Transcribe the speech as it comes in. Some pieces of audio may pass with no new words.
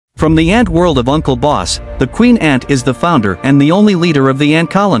From the ant world of Uncle Boss, the queen ant is the founder and the only leader of the ant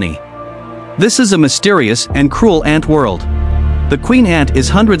colony. This is a mysterious and cruel ant world. The queen ant is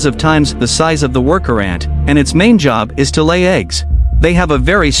hundreds of times the size of the worker ant, and its main job is to lay eggs. They have a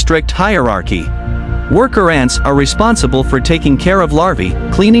very strict hierarchy. Worker ants are responsible for taking care of larvae,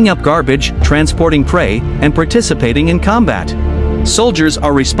 cleaning up garbage, transporting prey, and participating in combat. Soldiers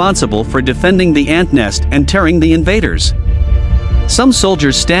are responsible for defending the ant nest and tearing the invaders. Some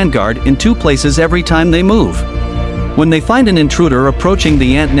soldiers stand guard in two places every time they move. When they find an intruder approaching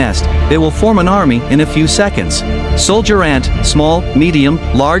the ant nest, they will form an army in a few seconds. Soldier ant, small, medium,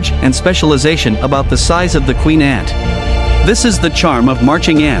 large, and specialization about the size of the queen ant. This is the charm of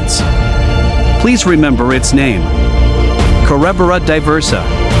marching ants. Please remember its name. Corebra diversa.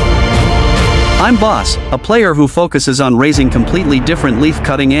 I'm Boss, a player who focuses on raising completely different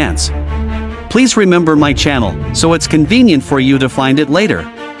leaf-cutting ants. Please remember my channel, so it's convenient for you to find it later.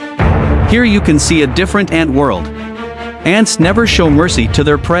 Here you can see a different ant world. Ants never show mercy to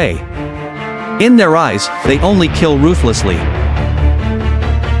their prey. In their eyes, they only kill ruthlessly.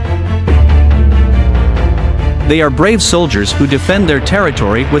 They are brave soldiers who defend their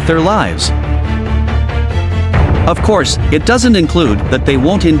territory with their lives. Of course, it doesn't include that they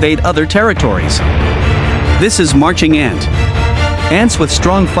won't invade other territories. This is marching ant. Ants with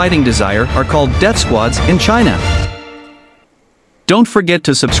strong fighting desire are called death squads in China. Don't forget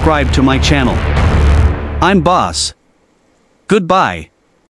to subscribe to my channel. I'm Boss. Goodbye.